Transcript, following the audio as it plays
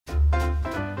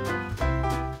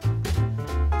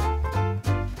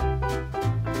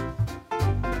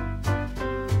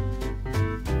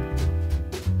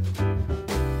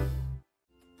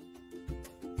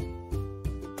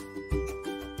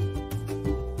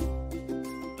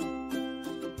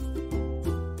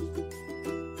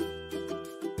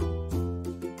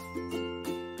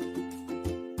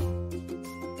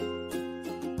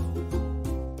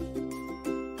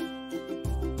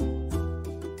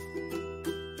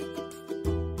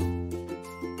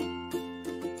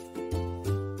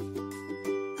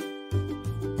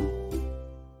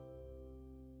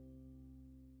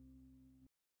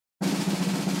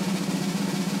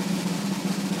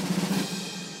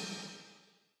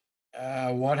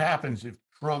What happens if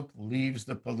Trump leaves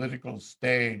the political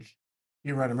stage?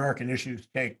 Here on American Issues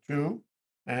Take Two.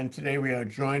 And today we are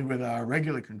joined with our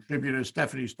regular contributors,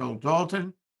 Stephanie Stoll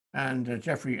Dalton and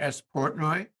Jeffrey S.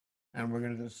 Portnoy. And we're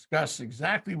going to discuss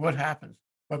exactly what happens.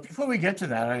 But before we get to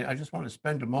that, I just want to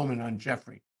spend a moment on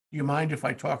Jeffrey. Do you mind if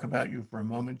I talk about you for a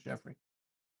moment, Jeffrey?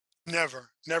 Never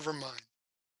mind.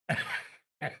 I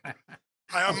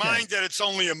don't Okay. mind that it's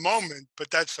only a moment,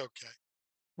 but that's okay.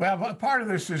 Well, part of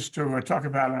this is to talk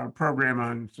about our program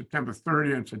on September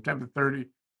 30. On September 30,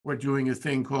 we're doing a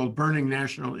thing called Burning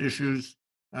National Issues,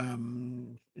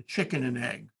 Chicken and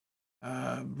Egg.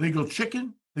 Legal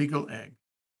chicken, legal egg.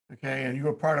 Okay, and you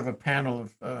were part of a panel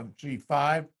of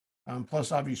G5,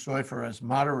 plus Avi Soifer as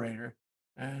moderator,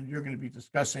 and you're going to be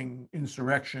discussing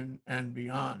insurrection and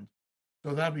beyond.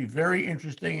 So that'll be very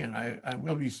interesting, and I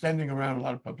will be sending around a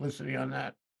lot of publicity on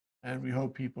that, and we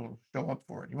hope people show up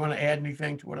for it. You want to add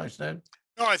anything to what I said?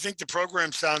 No, I think the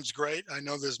program sounds great. I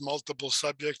know there's multiple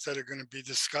subjects that are going to be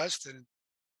discussed, and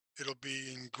it'll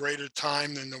be in greater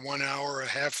time than the 1 hour or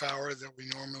half hour that we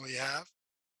normally have.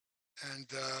 And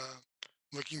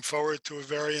looking forward to a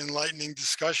very enlightening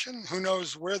discussion. Who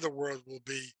knows where the world will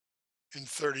be in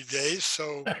 30 days?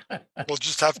 So we'll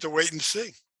just have to wait and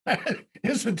see.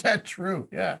 Isn't that true?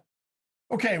 Yeah.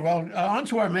 Okay, well, on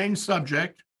to our main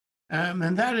subject,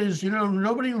 and that is,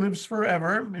 nobody lives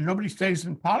forever, and nobody stays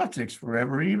in politics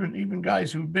forever. Even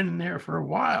guys who've been in there for a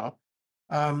while.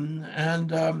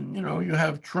 You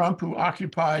have Trump, who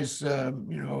occupies,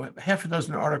 half a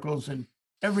dozen articles in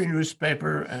every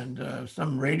newspaper, and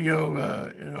some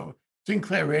radio,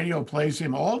 Sinclair Radio plays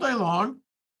him all day long.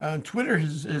 Twitter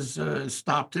has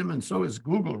stopped him, and so has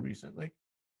Google recently.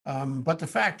 But the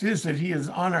fact is that he is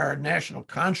on our national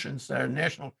conscience, our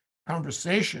national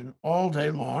conversation all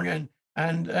day long,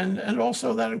 and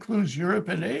also that includes Europe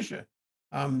and Asia.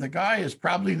 The guy is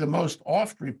probably the most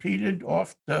oft repeated,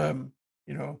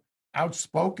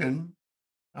 outspoken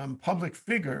public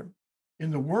figure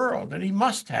in the world, and he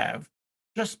must have,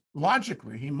 just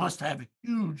logically, he must have a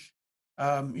huge,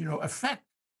 effect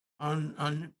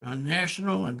on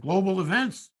national and global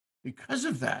events because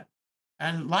of that.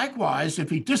 And likewise,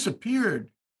 if he disappeared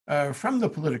from the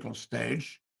political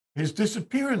stage, his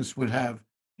disappearance would have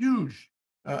huge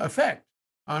effect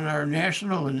on our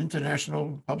national and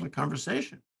international public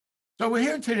conversation. So we're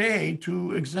here today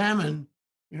to examine,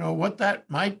 what that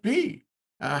might be.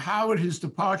 How would his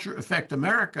departure affect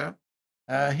America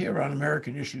here on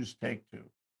American Issues Take Two?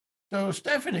 So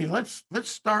Stephanie, let's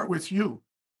start with you.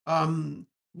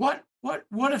 What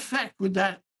effect would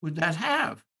that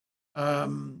have?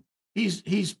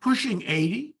 He's pushing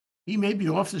 80. He may be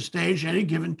off the stage any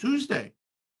given Tuesday.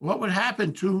 What would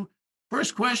happen to,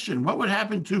 first question, what would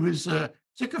happen to his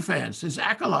sycophants, his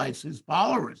acolytes, his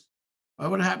followers?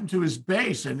 What would happen to his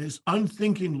base and his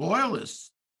unthinking loyalists?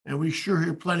 And we sure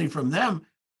hear plenty from them.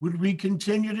 Would we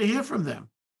continue to hear from them?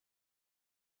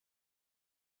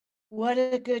 What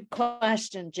a good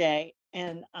question, Jay.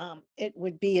 And it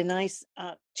would be a nice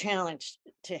challenge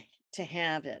to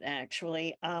have it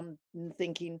actually.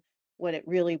 Thinking what it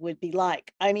really would be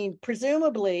like. I mean,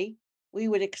 presumably we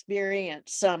would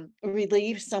experience some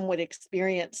relief, some would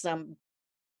experience some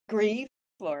grief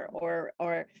or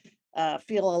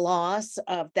feel a loss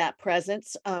of that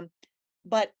presence.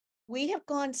 But we have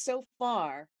gone so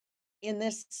far in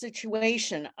this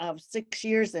situation of 6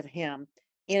 years of him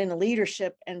in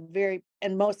leadership and very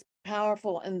and most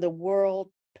powerful in the world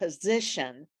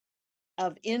position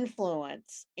of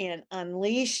influence in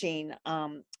unleashing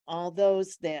all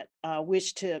those that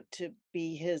wish to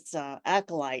be his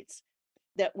acolytes,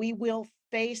 that we will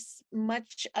face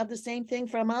much of the same thing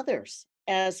from others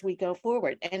as we go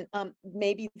forward. And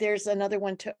maybe there's another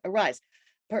one to arise,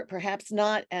 perhaps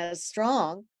not as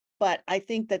strong, but I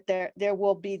think that there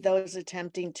will be those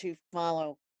attempting to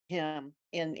follow him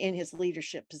in his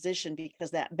leadership position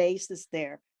because that base is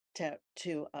there to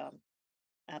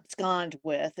abscond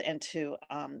with and to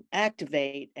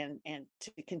activate and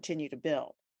to continue to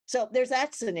build. So there's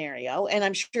that scenario, and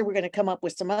I'm sure we're going to come up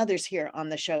with some others here on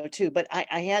the show too. But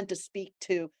I had to speak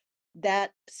to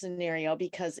that scenario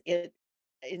because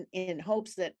in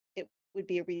hopes that it would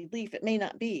be a relief. It may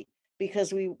not be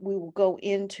because we will go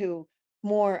into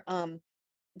more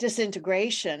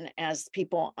disintegration as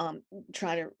people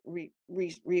try to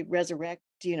resurrect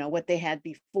what they had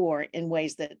before in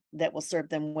ways that will serve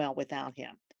them well without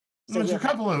him. Well, So there's we'll a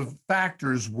have couple of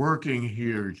factors working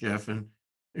here, Jeff, and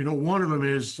one of them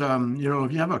is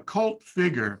if you have a cult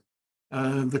figure,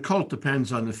 the cult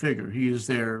depends on the figure. He is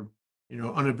their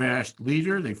unabashed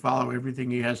leader. They follow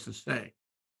everything he has to say.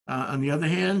 On the other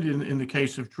hand, in the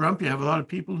case of Trump, you have a lot of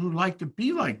people who like to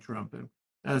be like Trump, and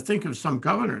Think of some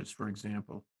governors, for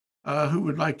example, who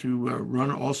would like to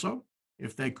run also,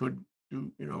 if they could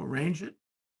do, arrange it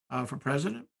for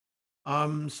president.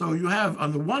 So you have,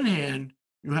 on the one hand,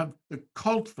 you have the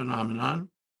cult phenomenon,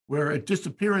 where a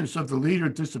disappearance of the leader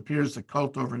disappears the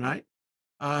cult overnight.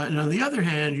 And on the other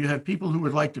hand, you have people who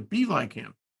would like to be like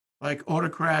him, like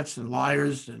autocrats and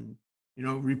liars, and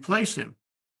replace him.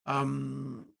 How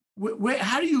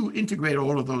do you integrate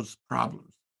all of those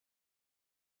problems?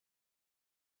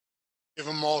 Give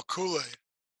them all Kool-Aid.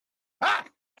 Ah!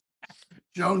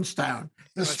 Jonestown,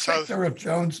 the That's how specter of that's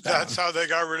Jonestown. how they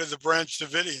got rid of the Branch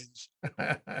Davidians.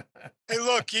 Hey,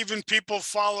 look, even people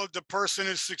followed the person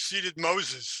who succeeded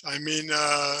Moses. I mean,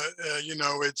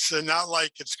 it's not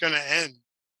like it's going to end.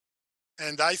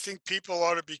 And I think people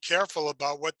ought to be careful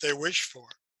about what they wish for,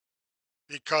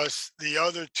 because the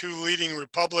other two leading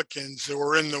Republicans who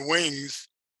are in the wings,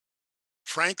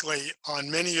 frankly,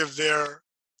 on many of their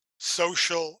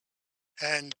social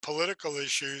and political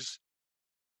issues,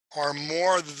 are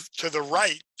more to the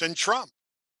right than Trump.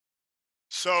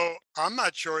 So I'm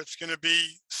not sure it's going to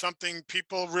be something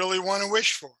people really want to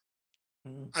wish for.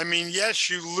 Mm. I mean, yes,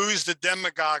 you lose the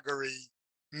demagoguery,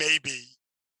 maybe,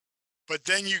 but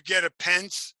then you get a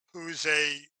Pence who's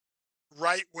a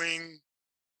right wing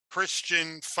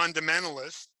Christian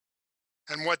fundamentalist,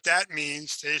 and what that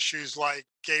means to issues like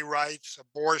gay rights,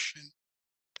 abortion,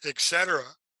 etc.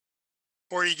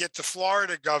 Or you get the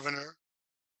Florida governor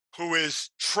who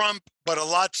is Trump, but a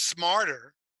lot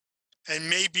smarter and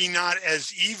maybe not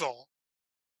as evil.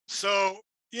 So,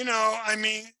 I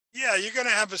mean, yeah, you're going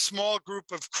to have a small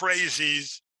group of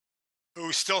crazies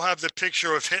who still have the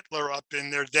picture of Hitler up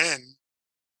in their den.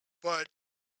 But,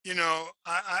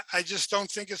 I just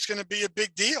don't think it's going to be a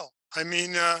big deal. I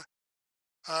mean,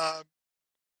 uh,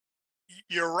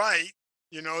 you're right,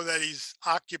 that he's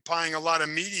occupying a lot of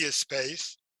media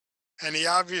space. And he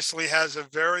obviously has a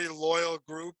very loyal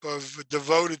group of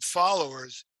devoted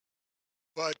followers,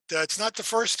 but it's not the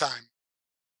first time.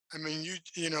 I mean,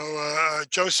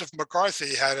 Joseph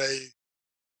McCarthy had a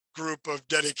group of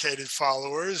dedicated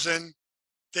followers, and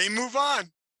they move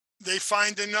on. They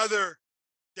find another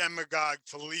demagogue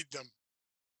to lead them,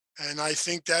 and I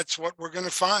think that's what we're going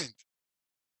to find.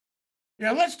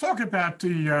 Yeah, let's talk about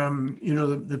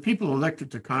the people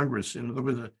elected to Congress. There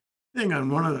was a thing on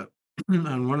one of the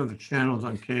on one of the channels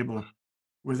on cable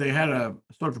where they had a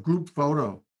sort of group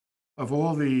photo of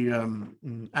all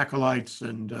the acolytes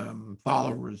and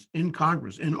followers in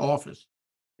Congress, in office,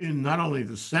 in not only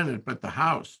the Senate but the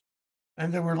House,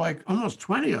 and there were like almost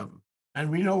 20 of them, and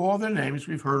we know all their names.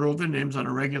 We've heard all their names on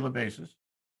a regular basis.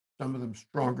 Some of them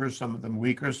stronger, some of them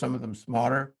weaker, some of them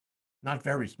smarter, not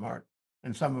very smart,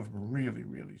 and some of them really,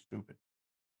 really stupid.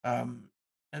 Um,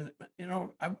 and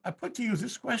I put to you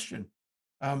this question: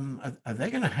 are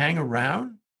they going to hang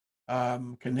around?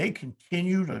 Can they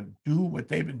continue to do what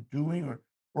they've been doing, or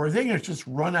are they going to just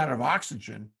run out of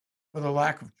oxygen for the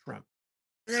lack of Trump?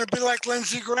 You're going to be like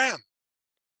Lindsey Graham.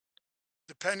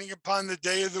 Depending upon the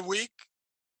day of the week,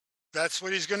 that's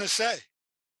what he's going to say.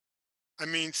 I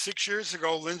mean, 6 years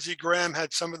ago, Lindsey Graham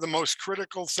had some of the most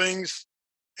critical things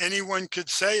anyone could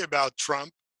say about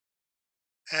Trump.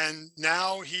 And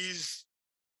now he's,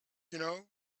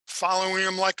 following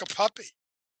him like a puppy.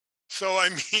 So, I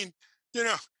mean, you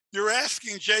know, you're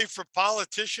asking, Jay, for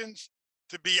politicians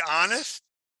to be honest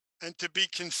and to be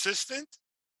consistent.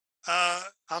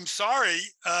 I'm sorry,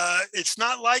 it's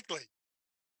not likely.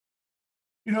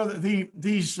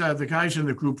 The guys in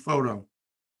the group photo,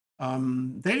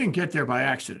 they didn't get there by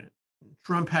accident.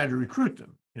 Trump had to recruit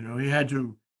them. He had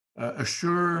to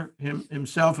assure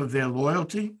himself of their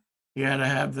loyalty. He had to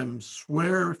have them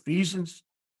swear feasance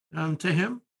to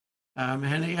him,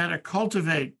 and he had to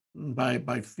cultivate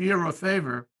by fear or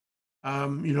favor,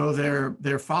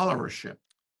 their followership.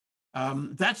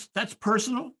 That's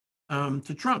personal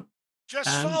to Trump, Just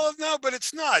and follow, no, but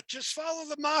it's not. Just follow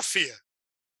the mafia.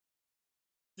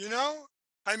 You know,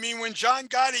 I mean, when John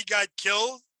Gotti got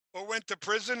killed or went to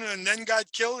prison and then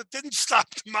got killed, it didn't stop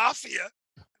the mafia.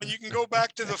 And you can go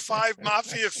back to the 5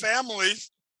 mafia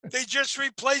families. They just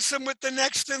replace them with the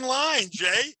next in line,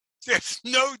 Jay. There's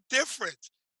no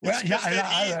difference. well, It's yeah, just that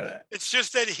I, it's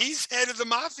just that he's head of the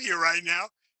mafia right now.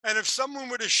 And if someone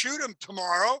were to shoot him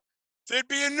tomorrow, there'd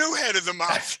be a new head of the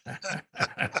mafia.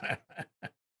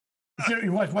 I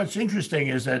what's interesting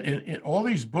is that in all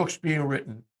these books being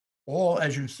written, all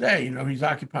as you say, he's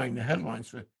occupying the headlines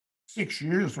for 6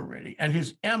 years already, and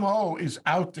his MO is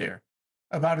out there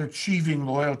about achieving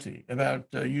loyalty, about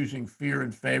using fear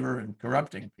and favor and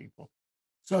corrupting people.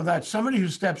 So that somebody who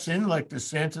steps in like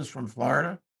DeSantis from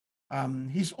Florida,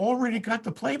 he's already got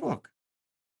the playbook.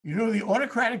 You know, the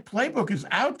autocratic playbook is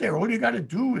out there. All you got to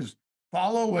do is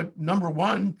follow what, number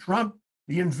one, Trump,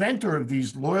 the inventor of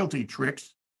these loyalty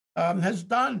tricks, has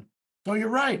done. So you're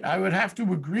right. I would have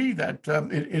to agree that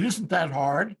it isn't that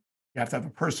hard. You have to have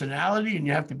a personality and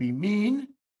you have to be mean.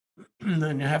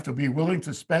 And you have to be willing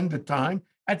to spend the time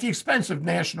at the expense of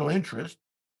national interest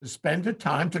to spend the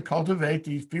time to cultivate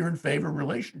these fear and favor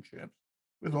relationships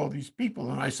with all these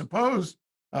people. And I suppose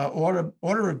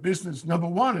order of business number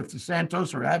one, if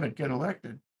DeSantis or Abbott get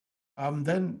elected,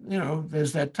 then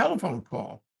there's that telephone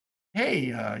call.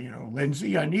 Hey,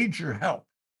 Lindsay, I need your help.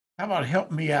 How about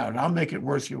help me out? I'll make it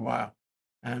worth your while,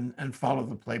 and follow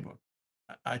the playbook.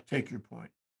 I take your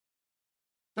point.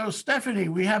 So, Stephanie,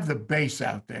 we have the base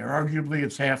out there. Arguably,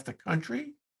 it's half the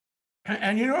country.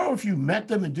 And if you met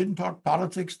them and didn't talk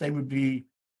politics, they would be,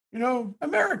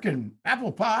 American,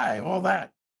 apple pie, all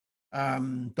that.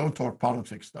 Don't talk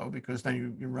politics, though, because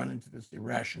then you run into this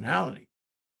irrationality.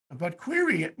 But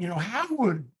query, how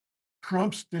would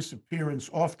Trump's disappearance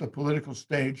off the political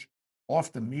stage,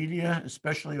 off the media,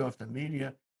 especially off the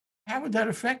media, how would that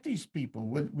affect these people?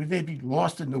 Would they be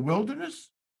lost in the wilderness?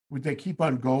 Would they keep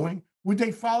on going? Would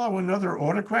they follow another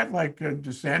autocrat like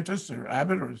DeSantis or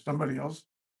Abbott or somebody else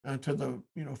to the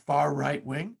far right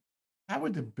wing? How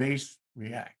would the base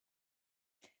react?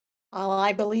 Oh,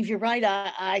 I believe you're right.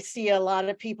 I see a lot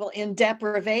of people in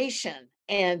deprivation,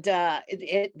 and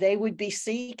they would be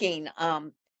seeking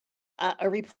a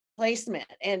replacement.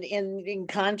 And in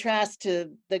contrast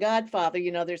to The Godfather,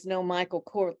 there's no Michael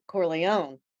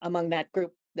Corleone among that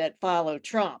group that follow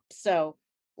Trump. So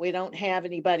we don't have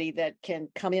anybody that can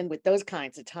come in with those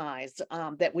kinds of ties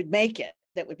that would make it,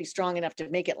 that would be strong enough to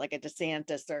make it, like a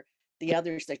DeSantis or the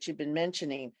others that you've been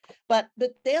mentioning. But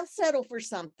they'll settle for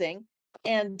something.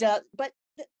 And but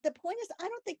the point is, I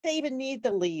don't think they even need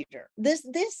the leader.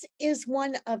 This is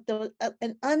one of the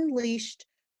an unleashed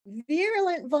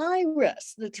virulent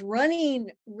virus that's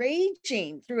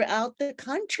raging throughout the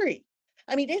country.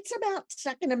 I mean, it's about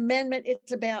Second Amendment.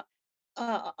 It's about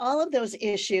all of those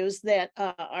issues that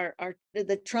are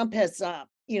that Trump has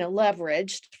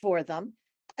leveraged for them,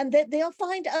 and that they'll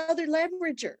find other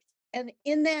leveragers. And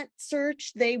in that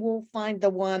search, they will find the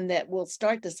one that will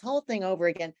start this whole thing over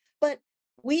again. But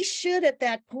we should, at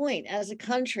that point, as a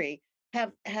country,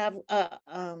 have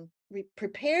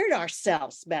prepared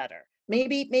ourselves better.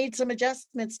 Maybe made some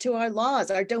adjustments to our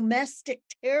laws. Our domestic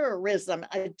terrorism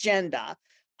agenda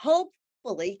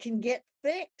hopefully can get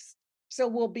fixed. So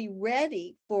we'll be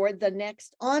ready for the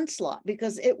next onslaught,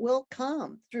 because it will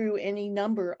come through any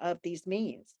number of these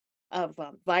means of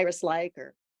virus-like,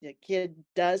 or the kid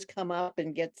does come up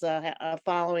and gets a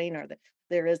following, or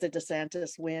there is a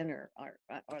DeSantis win, or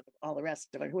all the rest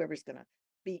of it, whoever's going to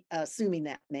be assuming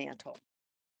that mantle.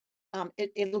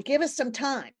 It'll give us some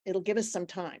time. It'll give us some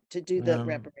time to do the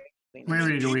reparation.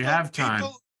 Query, do we have time?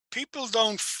 People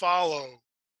don't follow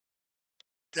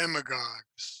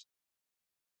demagogues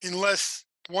unless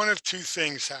one of two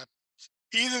things happens.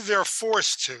 Either they're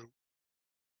forced to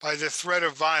by the threat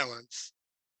of violence,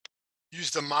 use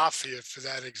the mafia for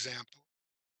that example,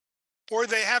 or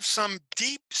they have some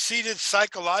deep-seated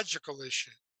psychological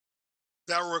issue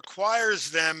that requires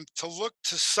them to look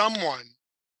to someone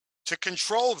to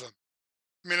control them.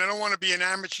 I mean, I don't want to be an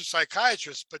amateur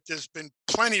psychiatrist, but there's been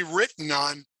plenty written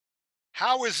on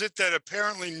how is it that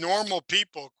apparently normal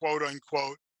people, quote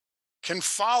unquote, can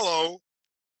follow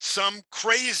some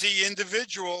crazy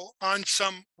individual on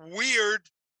some weird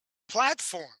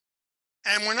platform.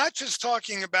 And we're not just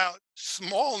talking about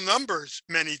small numbers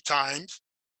many times.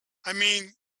 I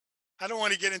mean, I don't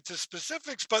want to get into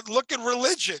specifics, but look at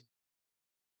religion.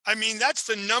 I mean, that's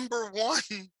the number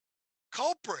one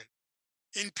culprit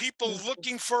in people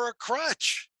looking for a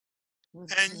crutch. And,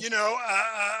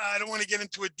 I don't want to get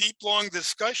into a deep, long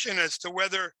discussion as to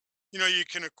whether, you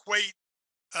can equate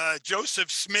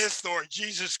Joseph Smith or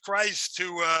Jesus Christ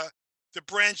to the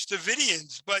Branch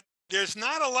Davidians, but there's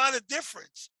not a lot of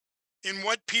difference in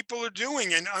what people are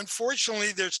doing. And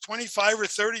unfortunately, there's 25 or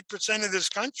 30% of this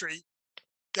country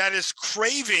that is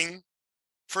craving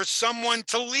for someone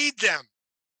to lead them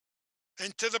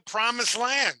into the promised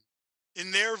land,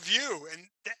 in their view.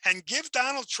 And give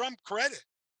Donald Trump credit.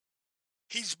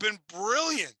 He's been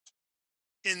brilliant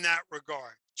in that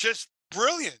regard, just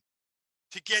brilliant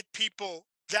to get people,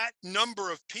 that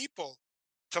number of people,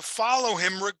 to follow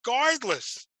him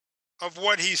regardless of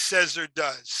what he says or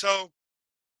does. So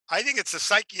I think it's a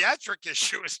psychiatric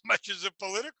issue as much as a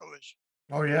political issue.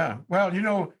 Oh, yeah. Well,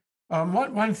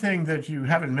 one thing that you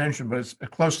haven't mentioned, but it's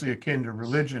closely akin to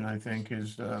religion, I think,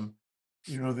 is,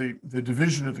 the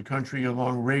division of the country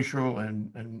along racial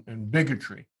and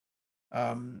bigotry.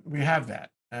 We have that.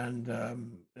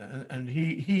 and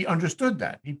he understood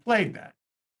that. He played that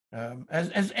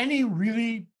as any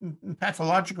really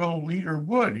pathological leader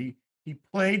would. He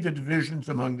played the divisions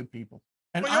among the people.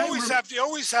 And Well, you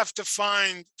always have to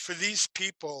find for these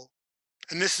people,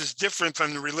 and this is different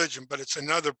from the religion, but it's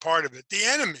another part of it, the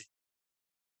enemy,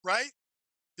 right?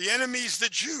 The enemy's the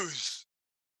Jews.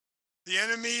 The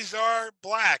enemies are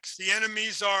blacks. The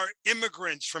enemies are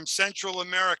immigrants from Central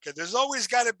America. There's always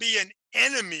got to be an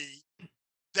enemy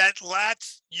that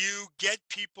lets you get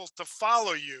people to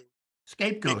follow you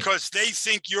scapegoat. because they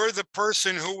think you're the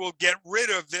person who will get rid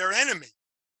of their enemy.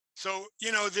 So,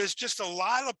 there's just a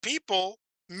lot of people,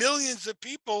 millions of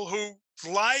people whose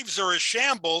lives are a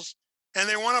shambles and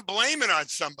they want to blame it on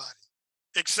somebody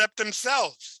except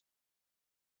themselves.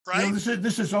 Right?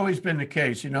 This has always been the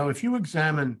case. If you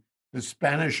examine the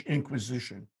Spanish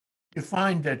Inquisition, you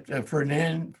find that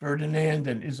Ferdinand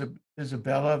and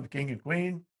Isabella, the king and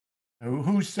queen,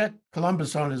 who set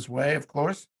Columbus on his way, of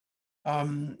course,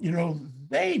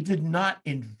 they did not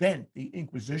invent the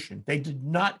Inquisition. They did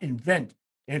not invent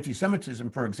anti-Semitism,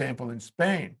 for example, in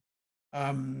Spain.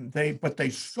 But they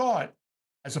saw it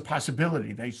as a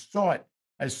possibility. They saw it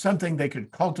as something they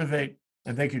could cultivate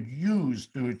and they could use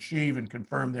to achieve and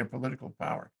confirm their political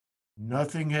power.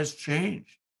 Nothing has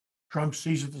changed. Trump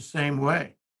sees it the same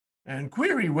way. And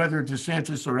query whether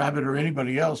DeSantis or Abbott or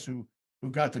anybody else who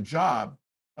got the job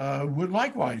would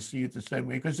likewise see it the same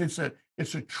way, because it's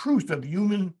a truth of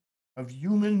human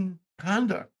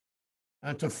conduct,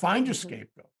 to find a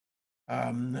scapegoat,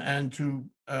 and to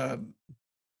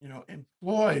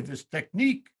employ this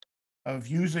technique of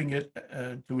using it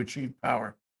to achieve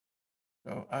power.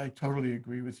 So I totally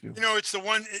agree with you. It's the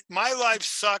one, my life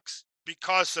sucks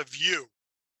because of you,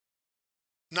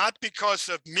 not because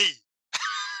of me.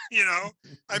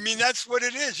 I mean, that's what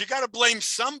it is. You got to blame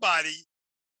somebody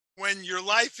when your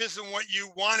life isn't what you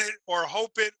want it or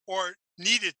hope it or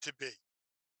need it to be.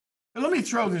 But let me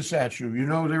throw this at you.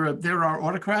 There are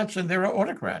autocrats and there are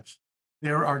autocrats.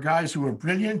 There are guys who are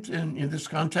brilliant in this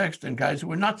context and guys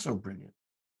who are not so brilliant.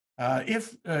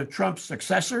 If Trump's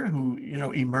successor, who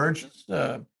emerges,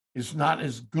 is not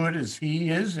as good as he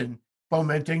is in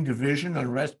fomenting division,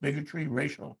 unrest, bigotry,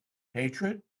 racial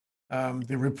hatred,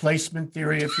 the replacement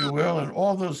theory, if you will, and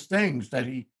all those things that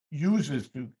he uses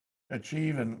to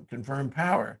achieve and confirm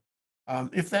power.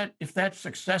 If that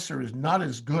successor is not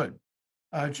as good,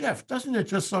 Jeff, doesn't it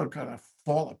just sort of kind of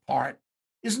fall apart?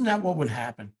 Isn't that what would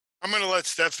happen? I'm going to let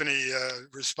Stephanie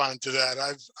respond to that.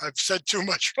 I've said too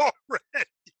much already.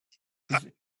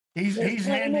 He's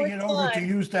handing it over to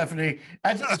you, Stephanie.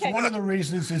 That's one of the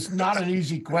reasons it's not an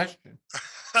easy question.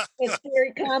 It's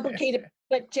very complicated,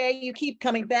 but Jay, you keep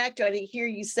coming back to it. I hear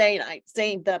you saying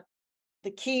the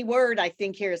key word I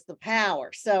think here is the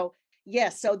power. So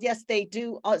yes, they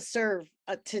do serve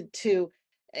to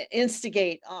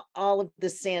instigate all of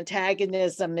this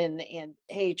antagonism and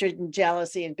hatred and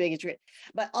jealousy and bigotry,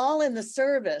 but all in the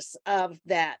service of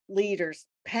that leader's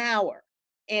power.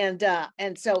 And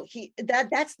so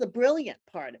that's the brilliant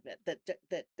part of it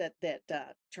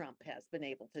that Trump has been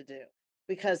able to do,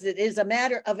 because it is a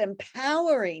matter of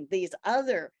empowering these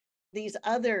other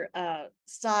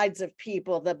sides of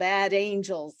people, the bad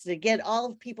angels, to get all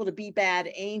of people to be bad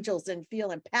angels and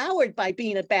feel empowered by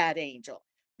being a bad angel,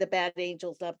 the bad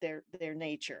angels of their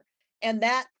nature. And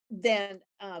that then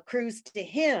accrues to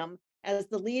him as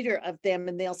the leader of them,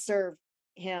 and they'll serve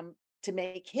him to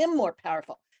make him more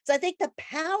powerful. So I think the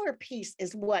power piece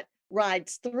is what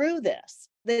rides through this,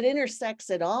 that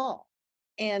intersects it all.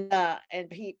 And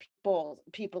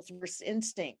people's worst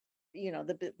instinct,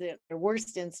 their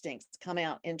worst instincts come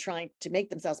out in trying to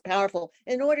make themselves powerful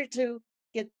in order to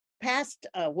get past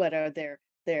what are their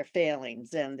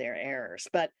failings and their errors.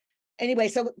 But anyway,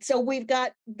 so we've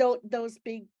got those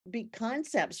big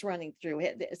concepts running through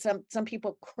it. Some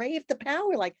people crave the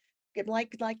power like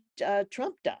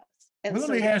Trump does. And well,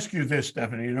 let me ask you this,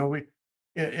 Stephanie.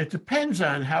 It depends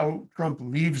on how Trump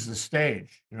leaves the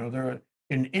stage. There are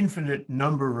an infinite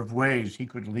number of ways he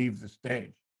could leave the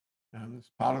stage.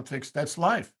 It's politics, that's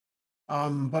life.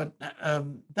 But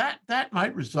that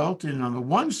might result in, on the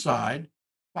one side,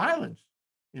 violence.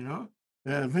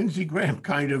 Lindsey Graham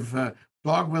kind of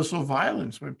dog whistle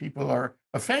violence, where people are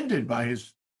offended by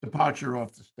his departure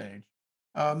off the stage.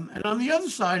 And on the other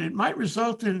side, it might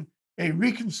result in a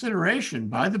reconsideration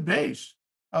by the base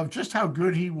of just how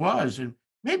good he was. And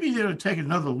maybe they ought to take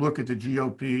another look at the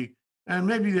GOP, and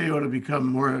maybe they ought to become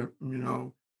more,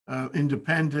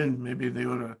 independent. Maybe they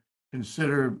ought to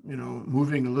consider,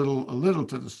 moving a little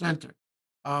to the center.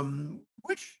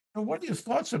 What are your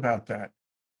thoughts about that?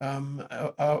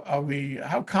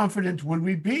 How confident would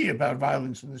we be about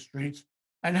violence in the streets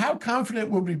And how confident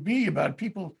will we be about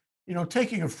people,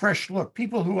 taking a fresh look?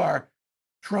 People who are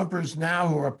Trumpers now,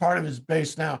 who are part of his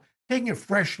base now, taking a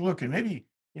fresh look and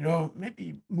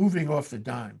maybe moving off the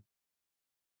dime.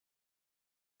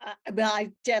 Well,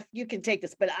 Jeff, you can take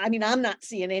this, but I mean, I'm not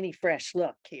seeing any fresh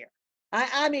look here.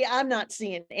 I mean, I'm not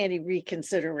seeing any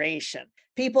reconsideration.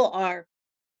 People are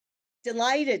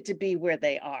delighted to be where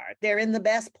they are. They're in the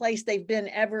best place they've been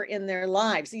ever in their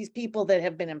lives, these people that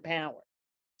have been empowered.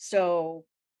 So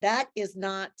that is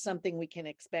not something we can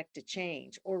expect to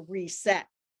change or reset.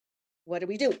 What do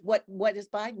we do? What is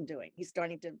Biden doing? He's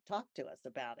starting to talk to us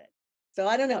about it. So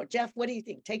I don't know. Jeff, what do you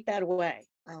think? Take that away.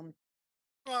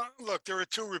 Well, look, there are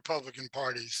two Republican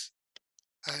parties,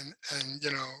 and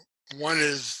one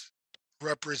is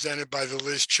represented by the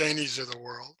Liz Cheneys of the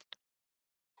world,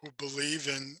 who believe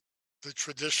in the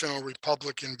traditional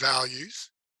Republican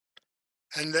values.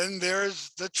 And then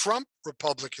there's the Trump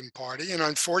Republican Party. And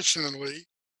unfortunately,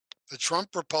 the Trump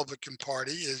Republican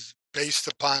Party is based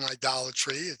upon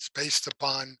idolatry. It's based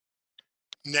upon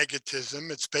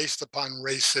negativism. It's based upon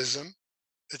racism.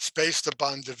 It's based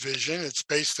upon division. It's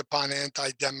based upon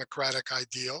anti-democratic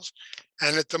ideals.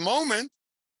 And at the moment,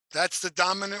 that's the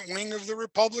dominant wing of the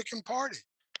Republican Party.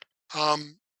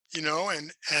 Um,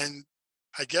 and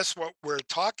I guess what we're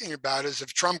talking about is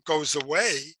if Trump goes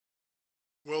away,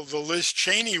 will the Liz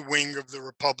Cheney wing of the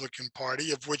Republican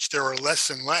Party, of which there are less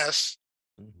and less,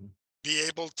 Mhm. be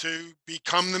able to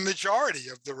become the majority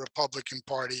of the Republican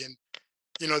Party? And,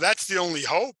 that's the only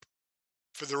hope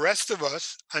for the rest of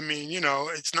us. I mean,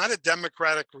 it's not a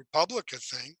Democratic Republican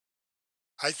thing.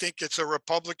 I think it's a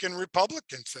Republican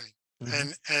Republican thing.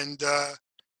 Mhm. And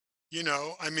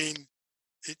I mean,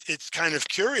 it's kind of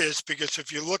curious because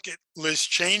if you look at Liz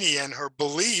Cheney and her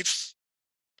beliefs,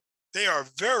 they are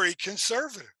very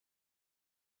conservative.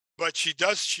 But she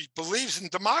believes in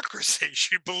democracy.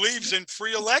 She believes in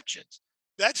free elections.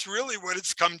 That's really what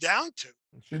it's come down to.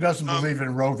 She doesn't Um, believe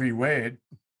in Roe v. Wade.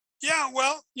 yeah,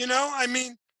 well, I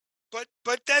mean, but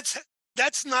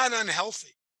that's not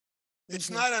unhealthy. It's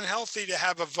Mhm. not unhealthy to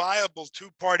have a viable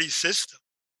two-party system.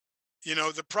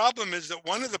 The problem is that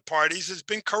one of the parties has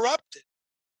been corrupted.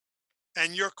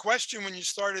 And your question when you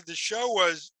started the show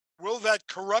was, will that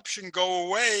corruption go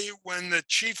away when the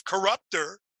chief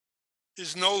corrupter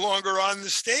is no longer on the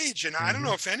stage? And I don't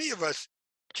know Mhm. if any of us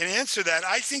can answer that.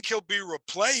 I think he'll be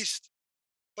replaced,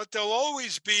 but there'll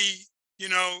always be,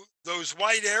 those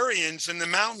white Aryans in the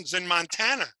mountains in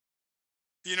Montana,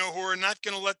 who are not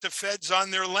going to let the feds on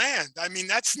their land. I mean,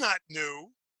 that's not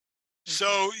new.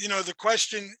 So, the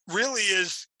question really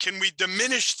is, can we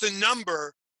diminish the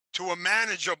number to a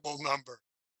manageable number?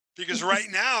 Because right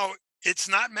now it's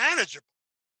not manageable,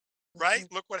 right?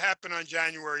 Mhm. Look what happened on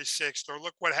January 6th, or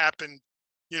look what happened,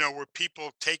 with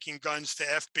people taking guns to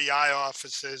FBI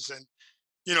offices. And,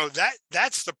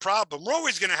 that's the problem. We're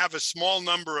always going to have a small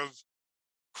number of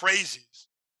crazies.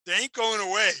 They ain't going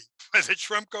away, whether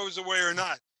Trump goes away or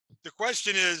not. The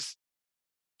question is,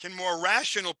 can more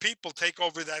rational people take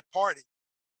over that party?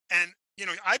 And,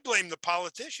 I blame the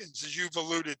politicians, as you've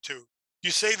alluded to.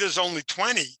 You say there's only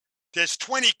 20, there's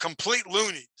 20 complete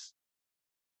loonies,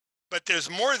 but there's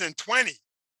more than 20.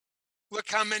 Look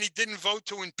how many didn't vote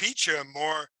to impeach him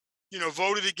or,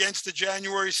 voted against the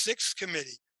January 6th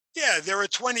committee. Yeah, there are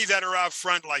 20 that are out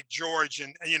front, like George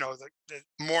and, the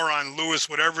moron Lewis,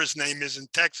 whatever his name is in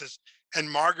Texas, and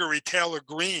Marguerite Taylor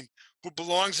Greene, who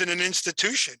belongs in an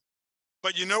institution.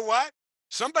 But you know what?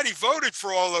 Somebody voted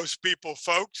for all those people,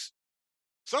 folks.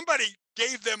 Somebody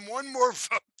gave them one more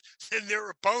vote than their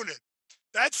opponent.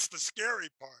 That's the scary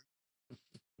part.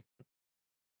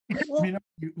 Well,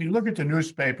 We look at the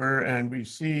newspaper and we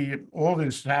see all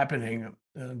this happening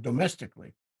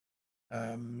domestically,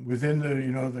 within the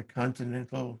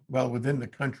within the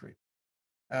country.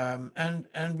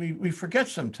 And we forget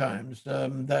sometimes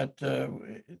that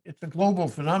it's a global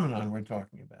phenomenon we're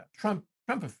talking about. Trump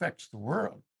affects the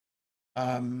world.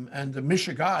 And the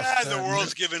Michigas, The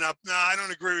world's given up. No, I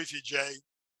don't agree with you, Jay.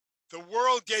 The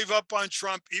world gave up on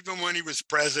Trump even when he was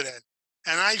president.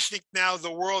 And I think now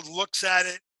the world looks at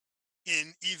it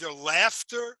in either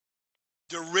laughter,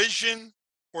 derision,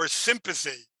 or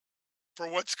sympathy for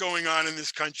what's going on in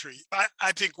this country.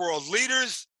 I think world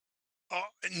leaders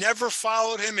never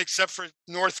followed him except for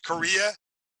North Korea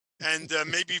and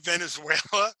maybe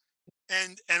Venezuela.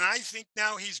 And I think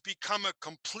now he's become a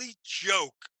complete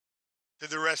joke to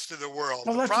the rest of the world.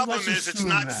 well, The problem let's is it's assume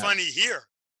not that. funny here.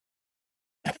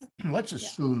 Let's yeah.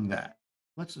 assume that.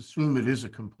 Let's assume it is a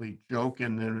complete joke,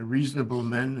 and that reasonable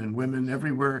men and women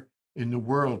everywhere in the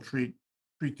world treat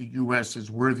the U.S. as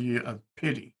worthy of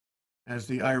pity, as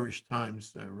the Irish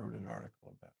Times wrote an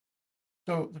article about.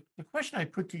 So the question I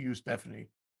put to you, Stephanie,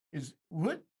 is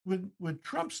would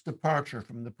Trump's departure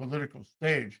from the political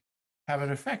stage have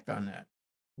an effect on that?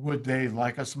 Would they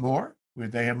like us more?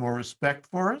 Would they have more respect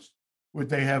for us? Would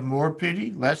they have more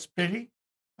pity, less pity?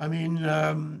 I mean,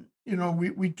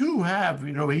 we do have,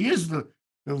 he is the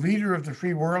leader of the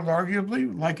free world,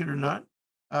 arguably, like it or not.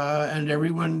 And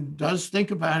everyone does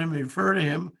think about him, refer to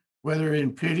him, whether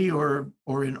in pity or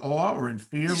in awe or in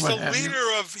fear, He's what the have you.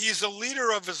 he's a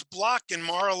leader of his block in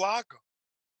Mar-a-Lago,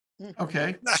 Mhm.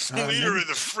 Okay. not the leader Maybe. of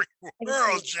the free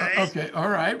world, Agreed. Jay. Okay. All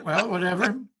right. Well,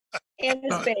 whatever. And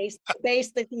his Uh,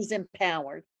 base that he's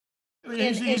empowered. I mean,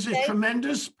 And he's a Jay,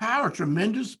 tremendous power,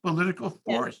 tremendous political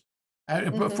yeah, force, but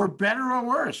mhm, for better or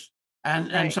worse.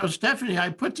 And right. so, Stephanie, I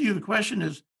put to you the question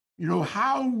is,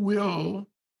 how will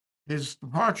his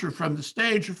departure from the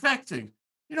stage affect things?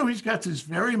 He's got this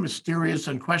very mysterious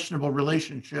and questionable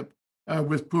relationship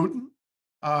with Putin.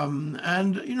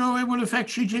 And, it would affect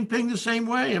Xi Jinping the same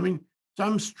way. I mean,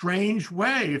 some strange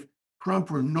way if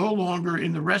Trump were no longer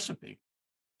in the recipe.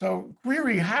 So,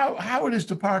 query how would his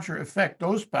departure affect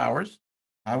those powers?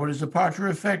 How would his departure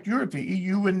affect Europe, the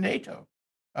EU, and NATO?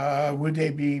 Would they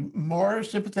be more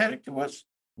sympathetic to us?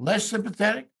 Less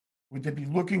sympathetic? Would they be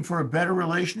looking for a better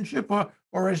relationship,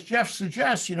 or as Jeff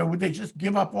suggests, would they just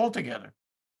give up altogether?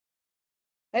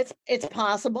 It's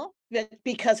possible that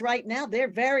because right now they're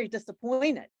very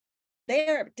disappointed.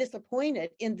 They're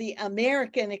disappointed in the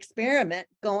American experiment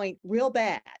going real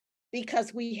bad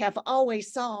because we have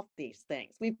always solved these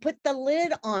things. We put the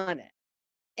lid on it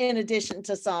in addition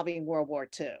to solving World War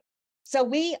II. So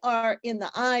we are, in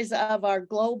the eyes of our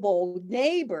global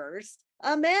neighbors,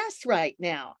 a mess right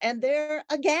now, and they're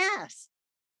aghast.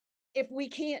 If we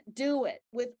can't do it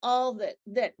with all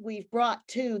that we've brought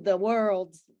to the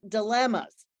world's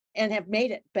dilemmas and have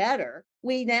made it better,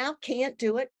 we now can't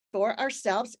do it for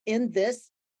ourselves in this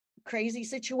crazy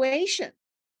situation.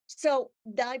 So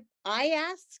I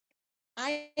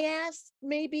ask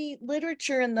maybe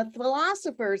literature and the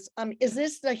philosophers, is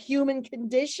this the human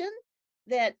condition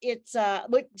that it's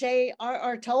what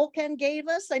J.R.R. Tolkien gave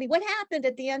us? I mean, what happened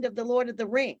at the end of the Lord of the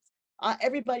Rings?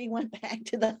 Everybody went back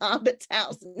to the Hobbit's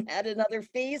house and had another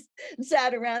feast and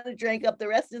sat around and drank up the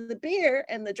rest of the beer,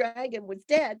 and the dragon was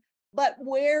dead. But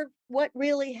what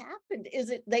really happened is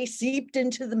it they seeped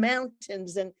into the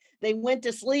mountains and they went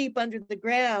to sleep under the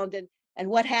ground, and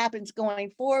what happens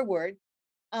going forward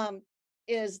um,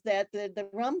 is that the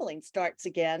rumbling starts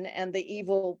again and the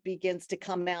evil begins to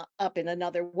come out up in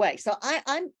another way. So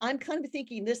I'm kind of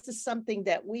thinking this is something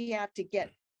that we have to get.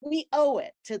 We owe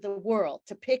it to the world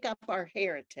to pick up our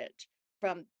heritage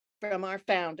from from our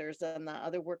founders and the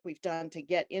other work we've done to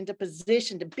get into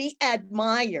position to be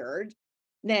admired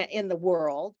in the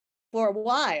world for a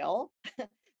while,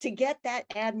 to get that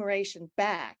admiration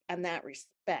back and that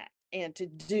respect, and to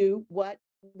do what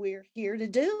we're here to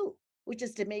do, which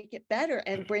is to make it better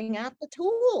and bring out the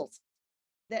tools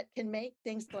that can make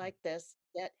things like this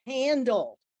get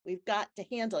handled. We've got to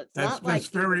handle it. It's That's not like that's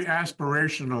it very was.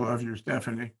 aspirational of you,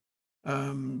 Stephanie.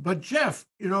 But Jeff,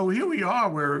 here we are.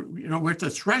 We're at the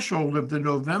threshold of the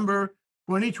November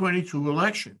 2022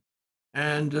 election,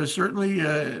 and certainly,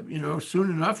 soon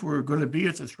enough we're going to be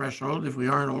at the threshold if we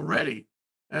aren't already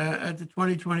at the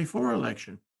 2024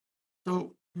 election.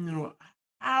 So,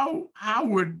 how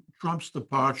would Trump's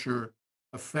departure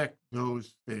affect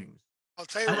those things? I'll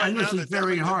tell you I right know now, this is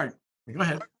very hard. Go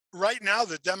ahead. right now,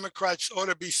 the Democrats ought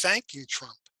to be thanking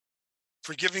Trump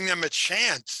for giving them a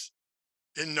chance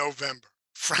in November,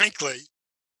 frankly,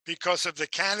 because of the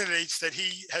candidates that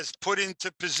he has put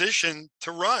into position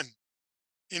to run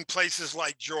in places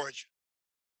like Georgia.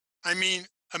 I mean,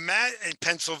 in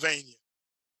Pennsylvania.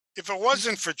 If it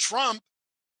wasn't for Trump,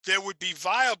 there would be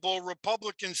viable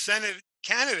Republican Senate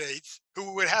candidates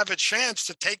who would have a chance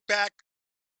to take back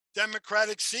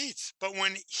Democratic seats. But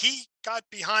when he got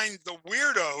behind the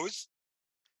weirdos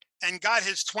and got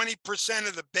his 20%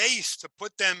 of the base to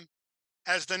put them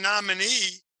as the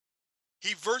nominee,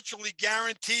 he virtually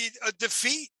guaranteed a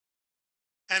defeat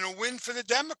and a win for the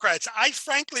Democrats. I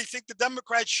frankly think the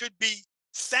Democrats should be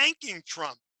thanking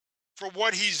Trump for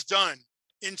what he's done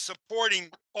in supporting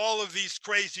all of these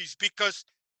crazies, because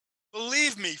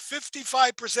believe me,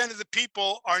 55% of the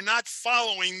people are not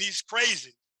following these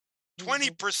crazies.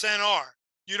 20% are.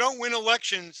 You don't win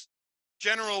elections,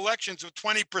 general elections, with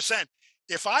 20%.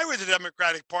 If I were the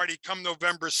Democratic Party come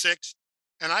November 6th,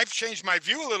 and I've changed my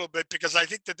view a little bit because I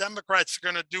think the Democrats are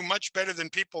going to do much better than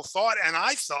people thought, and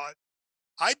I thought,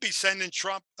 I'd be sending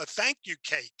Trump a thank you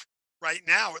cake right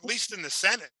now, at least in the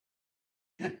Senate.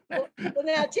 Well,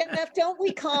 now, Jeff, don't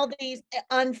we call these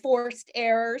unforced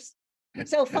errors?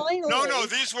 So No, finally,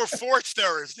 these were forced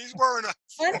errors. These weren't.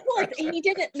 unfortunately, he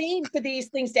didn't mean for these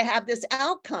things to have this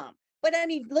outcome. But I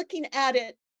mean, looking at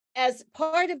it as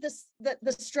part of this,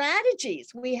 the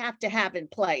strategies we have to have in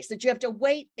place, that you have to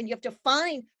wait and you have to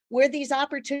find where these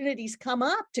opportunities come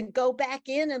up to go back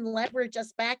in and leverage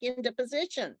us back into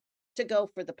position to go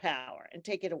for the power and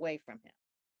take it away from him.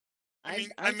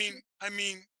 I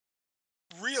mean,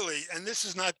 really, and this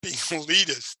is not being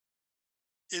elitist.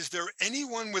 Is there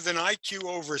anyone with an IQ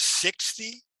over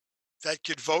 60 that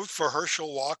could vote for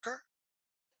Herschel Walker?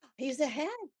 He's ahead.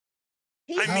 I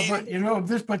He's No, mean,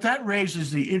 but but that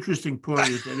raises the interesting point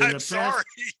is that I'm sorry.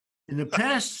 in the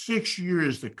past 6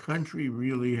 years, the country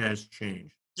really has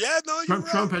changed. Yeah, no, you're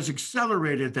right. Trump has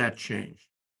accelerated that change.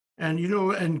 And,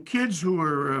 and kids who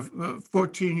are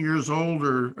 14 years old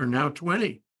are now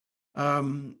 20.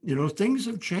 Things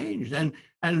have changed. And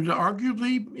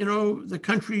arguably, the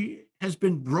country has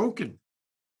been broken.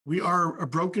 We are a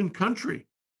broken country.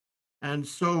 And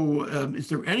so, is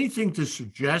there anything to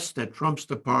suggest that Trump's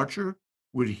departure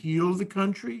would heal the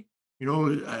country,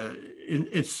 in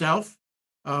itself?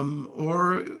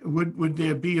 Or would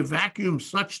there be a vacuum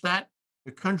such that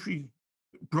the country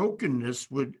brokenness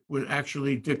would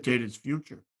actually dictate its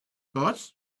future?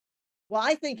 Thoughts? Well,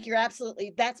 I think you're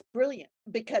absolutely, that's brilliant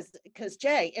because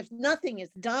Jay, if nothing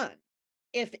is done,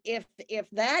 if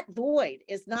that void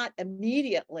is not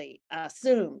immediately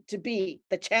assumed to be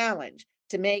the challenge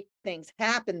to make things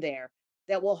happen there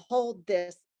that will hold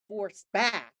this force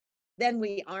back, then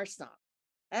we are sunk.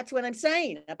 That's what I'm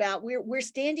saying about we're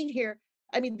standing here.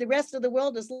 I mean, the rest of the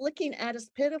world is looking at us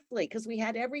pitifully because we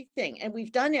had everything and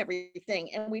we've done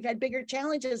everything and we've had bigger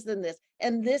challenges than this.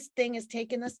 And this thing has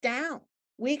taken us down.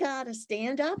 We got to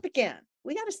stand up again.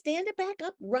 We got to stand it back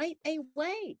up right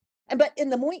away. But in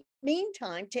the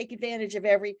meantime, take advantage of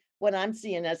what I'm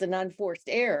seeing as an unforced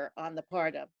error on the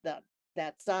part of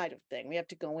that side of thing. We have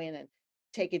to go in and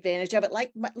take advantage of it,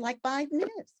 like Biden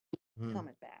is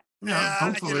coming back. Yeah, Yeah,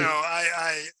 hopefully.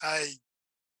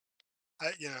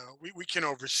 we can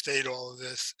overstate all of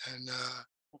this and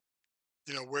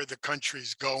where the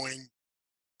country's going.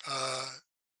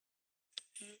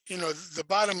 The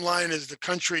bottom line is the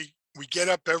country, we get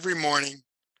up every morning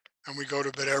and we go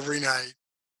to bed every night,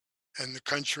 and the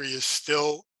country is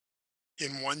still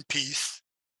in one piece.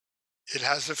 It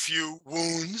has a few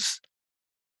wounds,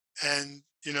 and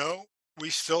we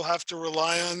still have to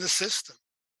rely on the system.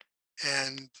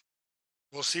 And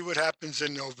we'll see what happens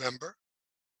in November.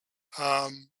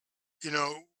 You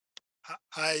know,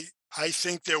 I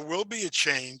think there will be a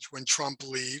change when Trump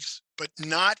leaves, but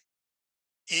not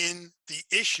in the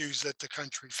issues that the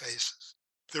country faces,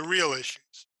 the real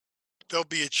issues. There'll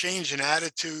be a change in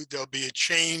attitude. There'll be a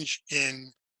change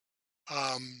in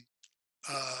uh,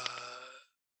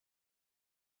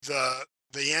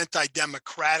 the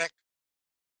anti-democratic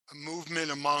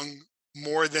movement among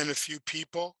more than a few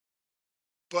people.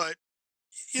 But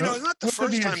it's not the Will there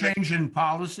first be a time that change in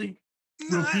policy?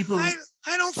 no, Will people?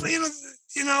 I don't think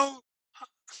you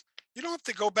don't have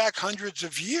to go back hundreds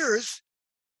of years.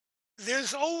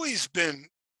 There's always been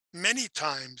many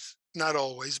times, not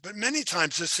always, but many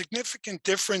times, a significant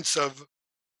difference of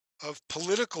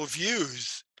political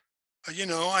views.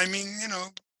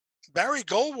 Barry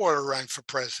Goldwater ran for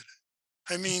president.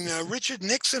 Richard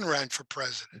Nixon ran for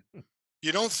president.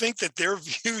 You don't think that their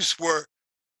views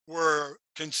were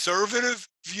conservative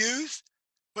views,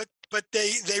 but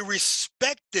they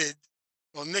respected,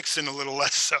 well, Nixon a little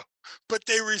less so, but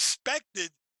they respected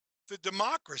the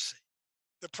democracy.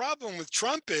 The problem with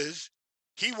Trump is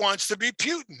he wants to be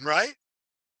Putin, right?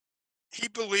 He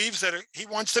believes that he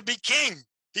wants to be king.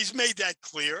 He's made that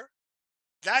clear.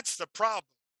 That's the problem.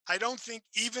 I don't think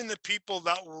even the people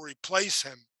that will replace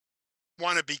him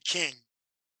want to be king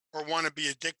or want to be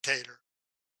a dictator,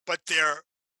 but their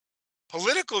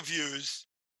political views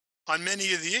on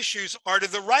many of the issues are to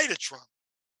the right of Trump.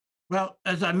 Well,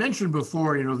 as I mentioned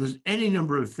before, there's any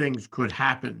number of things could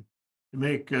happen to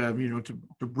make, to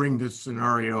bring this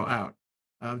scenario out.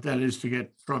 That is to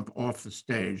get Trump off the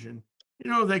stage. And,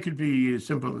 they could be as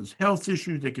simple as health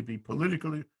issues. They could be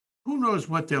political. Who knows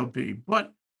what they'll be.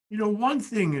 But, one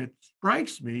thing that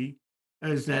strikes me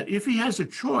is that if he has a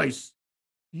choice,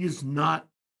 he is not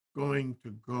going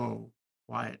to go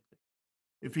quietly.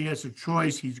 If he has a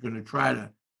choice, he's going to try to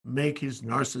make his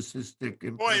narcissistic Boy,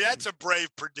 impression. that's a brave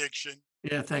prediction.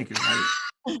 Yeah, thank you.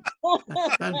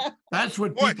 That's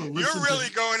what Boy, people you're listen really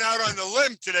to. going out on the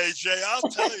limb today, Jay. I'll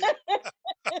tell you.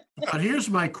 But here's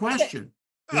my question.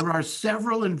 There are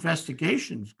several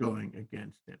investigations going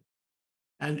against him.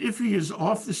 And if he is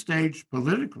off the stage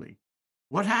politically,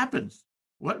 what happens?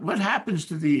 What happens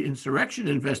to the insurrection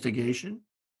investigation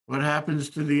What happens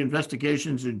to the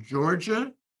investigations in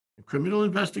Georgia, the criminal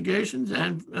investigations,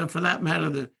 and for that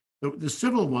matter, the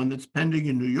civil one that's pending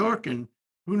in New York and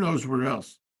who knows where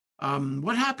else?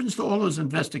 What happens to all those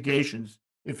investigations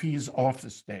if he's off the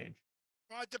stage?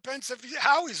 Well, it depends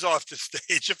how he's off the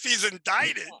stage. If he's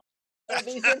indicted, If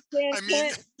he's in San I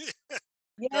mean, Quentin,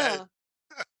 go ahead.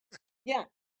 yeah, yeah.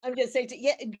 I'm just saying,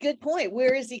 yeah, good point.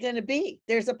 Where is he gonna be?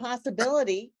 There's a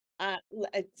possibility.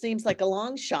 It seems like a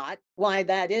long shot why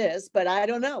that is, but I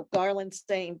don't know. Garland's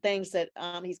saying things that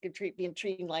he's being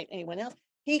treated like anyone else.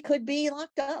 He could be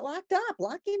locked up, lock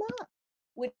him up.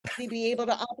 Would he be able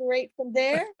to operate from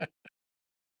there?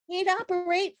 He'd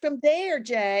operate from there,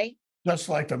 Jay. Just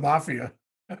like the mafia.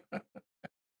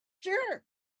 Sure.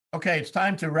 Okay, it's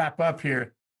time to wrap up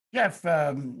here. Jeff,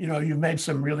 you've made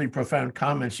some really profound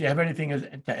comments. You have anything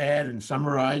to add and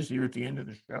summarize here at the end of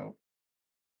the show?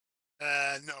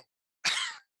 No.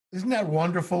 Isn't that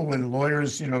wonderful when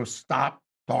lawyers, stop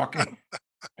talking?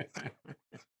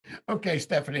 Okay,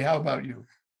 Stephanie, how about you?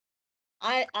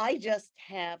 I just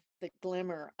have the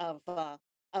glimmer of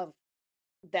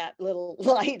that little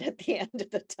light at the end of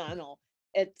the tunnel.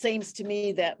 It seems to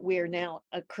me that we're now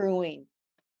accruing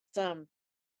some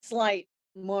slight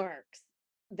marks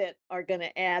that are going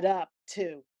to add up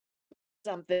to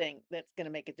something that's going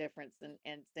to make a difference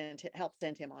and help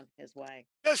send him on his way.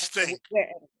 Just So think,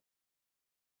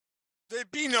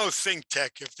 there'd be no think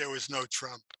tech if there was no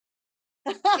Trump.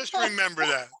 Just remember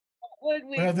that. Would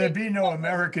we Well, there'd think- be no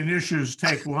American Issues,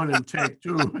 take one and take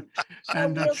two.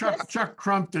 And we'll Chuck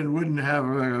Crumpton wouldn't have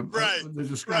Right, the Right.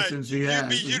 discussions he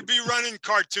has. You'd be running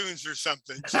cartoons or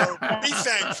something. So be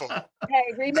thankful.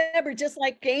 Hey, remember, just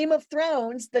like Game of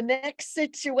Thrones, the next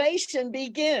situation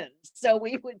begins. So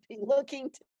we would be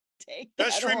looking to take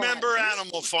Just that on. remember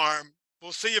Animal Farm.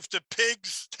 We'll see if the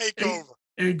pigs take over.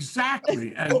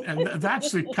 Exactly. And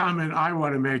that's the comment I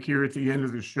want to make here at the end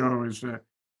of the show is,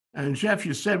 and Jeff,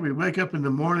 you said we wake up in the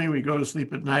morning, we go to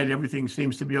sleep at night, everything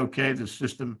seems to be okay, the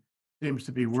system seems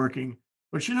to be working.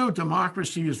 But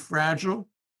democracy is fragile.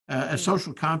 A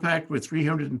social compact with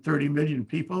 330 million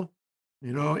people,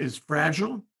 is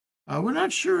fragile. We're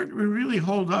not sure it will really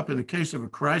hold up in the case of a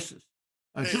crisis.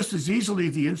 Just as easily,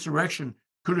 the insurrection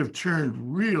could have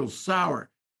turned real sour.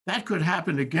 That could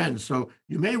happen again. So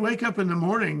you may wake up in the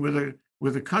morning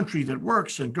with a country that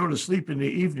works and go to sleep in the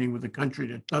evening with a country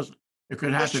that doesn't. It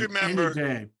could happen any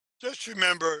day. Just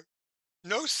remember,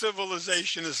 no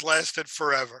civilization has lasted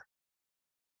forever.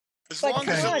 As But long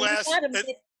as come it on, you lasts, gotta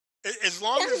make- as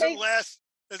long gotta as it make- lasts,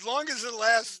 as long as it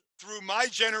lasts through my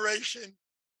generation,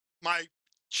 my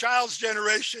child's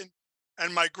generation,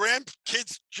 and my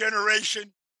grandkids'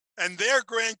 generation, and their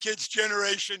grandkids'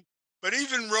 generation. But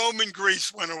even Rome and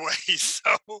Greece went away.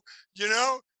 So, but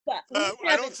we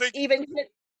I don't haven't think- even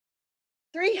hit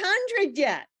 300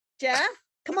 yet, Jeff.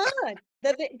 Come on.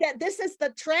 This is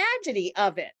the tragedy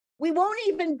of it. We won't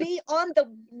even be on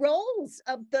the rolls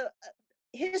of the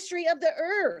history of the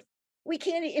earth.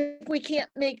 If we can't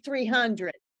make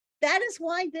 300. That is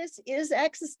why this is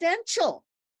existential.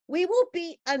 We will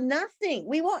be a nothing.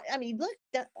 We won't. Look.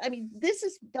 This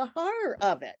is the horror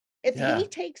of it. If Yeah. he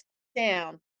takes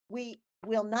down, we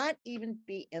will not even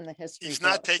be in the history. he's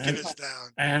not books. taking us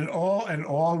down. And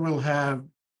all we'll have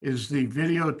is the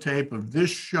videotape of this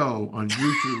show on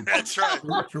YouTube That's right.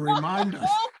 to remind us.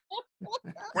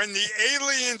 When the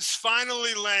aliens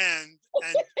finally land,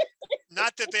 and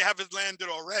not that they haven't landed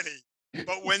already,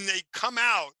 but when they come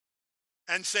out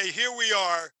and say, "Here we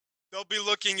are," they'll be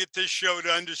looking at this show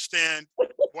to understand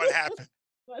what happened.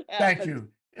 What Thank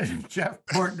happened? you, Jeff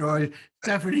Portnoy,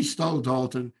 Stephanie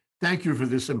Stoll-Dalton. Thank you for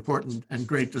this important and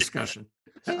great discussion.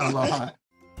 Aloha.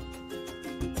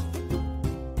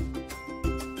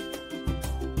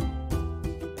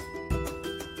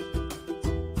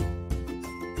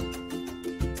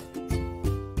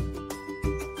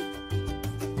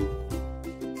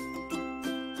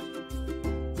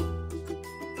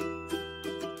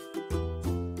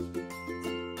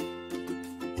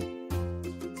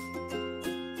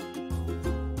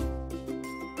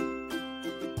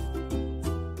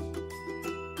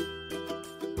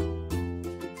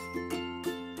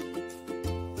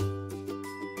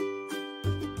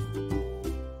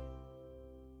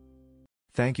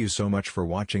 Thank you so much for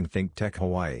watching Think Tech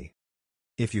Hawaii.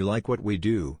 If you like what we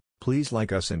do, please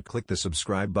like us and click the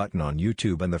subscribe button on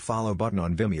YouTube and the follow button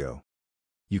on Vimeo.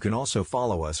 You can also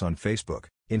follow us on Facebook,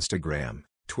 Instagram,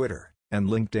 Twitter, and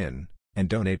LinkedIn, and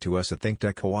donate to us at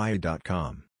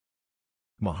thinktechhawaii.com.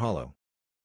 Mahalo.